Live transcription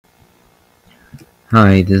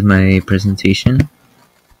Hi, this is my presentation.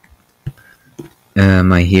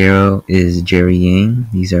 My hero is Jerry Yang.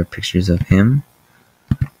 These are pictures of him,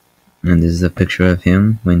 and this is a picture of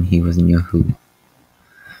him when he was in Yahoo.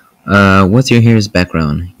 What's your hero's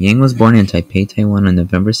background? Yang was born in Taipei, Taiwan on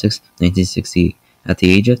November 6, 1968. At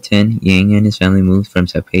the age of 10, Yang and his family moved from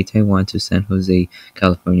Taipei, Taiwan to San Jose,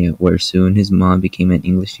 California, where soon his mom became an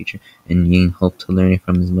English teacher and Yang hoped to learn it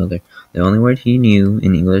from his mother. The only word he knew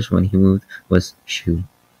in English when he moved was shoe.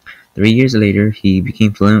 3 years later, he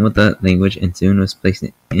became fluent with the language and soon was placed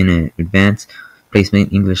in an advanced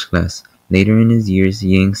placement English class. Later in his years,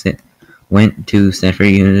 Yang went to Stanford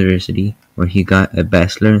University, where he got a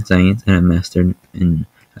Bachelor in Science and a Master in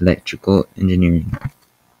Electrical Engineering.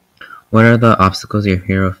 What are the obstacles your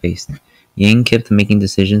hero faced? Yang kept making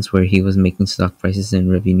decisions where he was making stock prices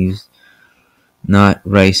and revenues not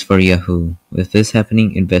rise for Yahoo. With this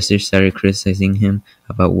happening, investors started criticizing him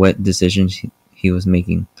about what decisions he was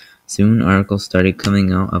making. Soon, articles started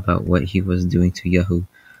coming out about what he was doing to Yahoo.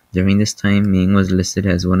 During this time, Yang was listed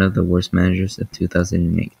as one of the worst managers of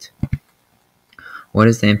 2008. What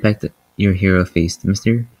is the impact that your hero faced?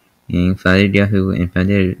 Mr. Yang founded Yahoo and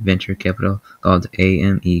founded a venture capital called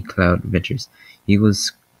AME Cloud Ventures. He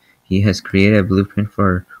has created a blueprint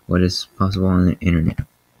for what is possible on the internet.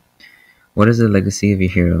 What is the legacy of your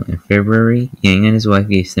hero? In February, Yang and his wife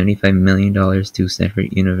gave $75 million to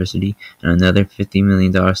Stanford University and another $50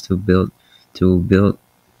 million to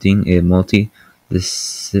building a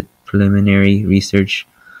multidisciplinary research,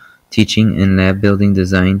 teaching, and lab building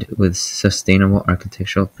designed with sustainable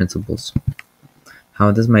architectural principles. How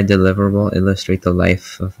does my deliverable illustrate the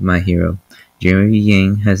life of my hero? Jerry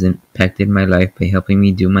Yang has impacted my life by helping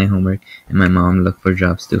me do my homework, and my mom look for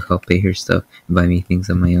jobs to help pay her stuff and buy me things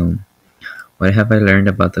of my own. What have I learned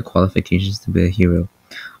about the qualifications to be a hero?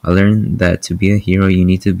 I learned that to be a hero, you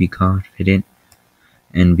need to be confident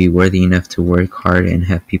and be worthy enough to work hard and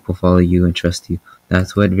have people follow you and trust you.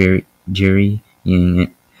 That's what Jerry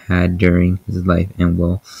Yang had during his life, and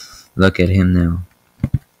well, look at him now.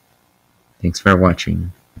 Thanks for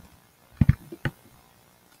watching.